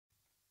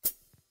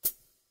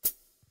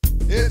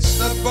It's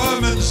the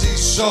Bermondsey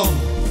Song.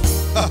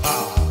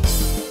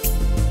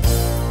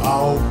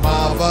 Oh,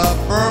 Mother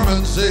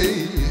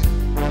Bermondsey,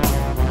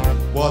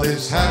 what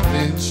is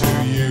happening to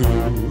you?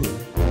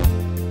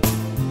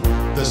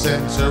 The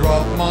centre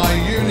of my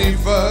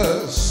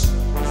universe,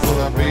 full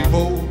of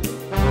people,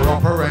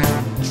 proper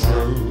and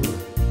true.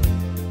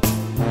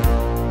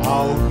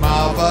 Oh,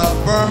 Mother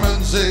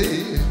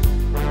Bermondsey,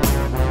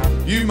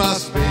 you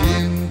must be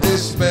in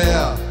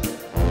despair.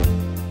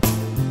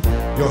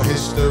 Your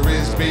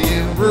history's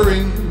being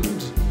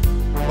ruined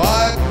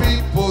by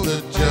people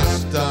that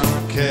just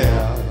don't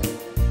care.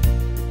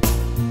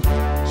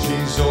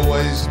 She's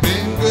always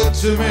been good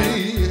to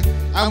me,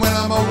 and when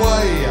I'm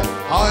away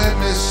I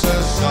miss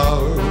her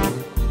so.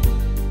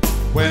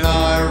 When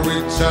I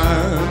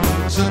return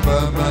to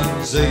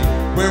Bermondsey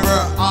with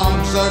her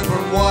arms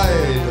open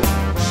wide,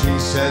 she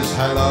says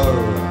hello.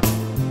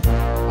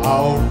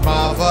 Old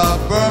Mother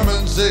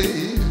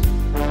Bermondsey,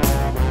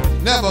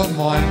 never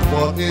mind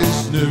what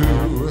is new.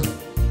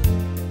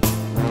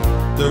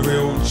 The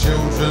real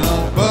children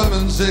of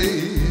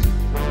Bermondsey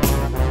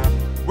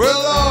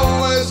will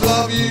always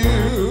love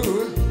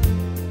you.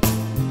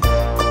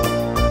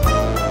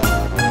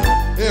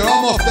 Here,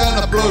 I'm off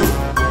down the blue.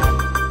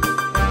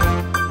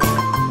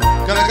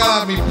 Gonna go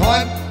have me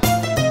pint.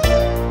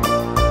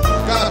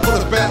 Gonna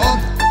put a bet on.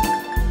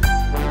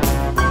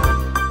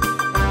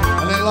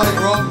 And then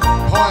later on,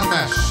 pie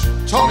mash.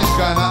 Tommy's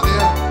going up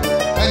there,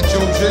 and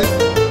Georgie,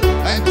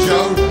 and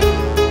Joe.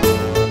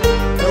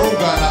 They're all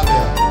going up there.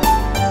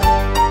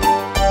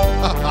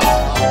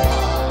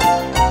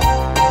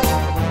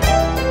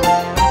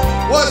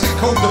 Why is it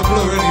called the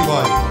Blue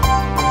anyway?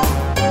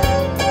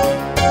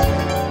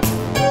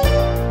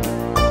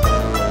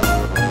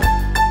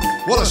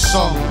 What a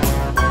song.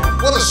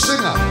 What a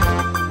singer.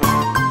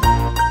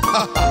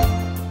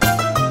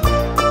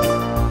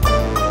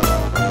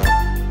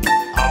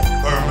 Oh,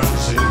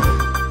 Bermondsey.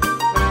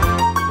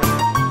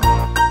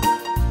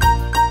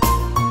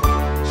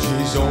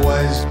 She's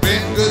always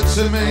been good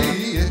to me,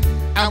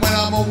 and when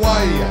I'm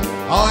away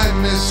I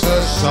miss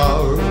her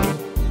so.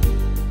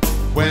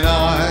 When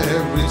I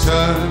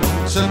return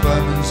to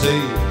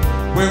Bermondsey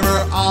with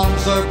her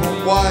arms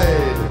open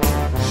wide,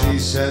 she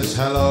says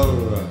hello.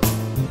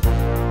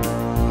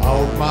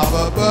 Old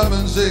Mother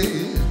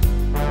Bermondsey,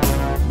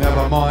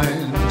 never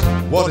mind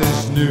what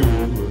is new.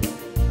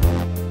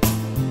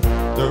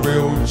 The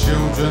real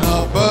children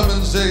of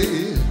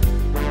Bermondsey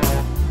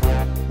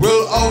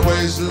will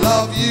always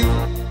love you,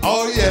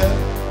 oh yeah.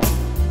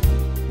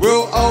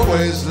 We'll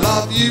always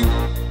love you,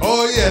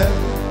 oh yeah.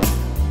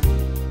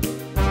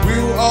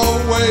 We'll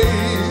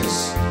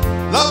always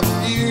love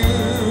you.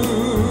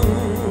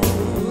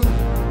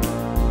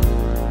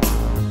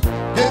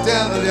 Get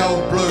down to the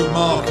old Blue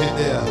Market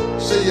there.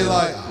 See you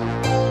later.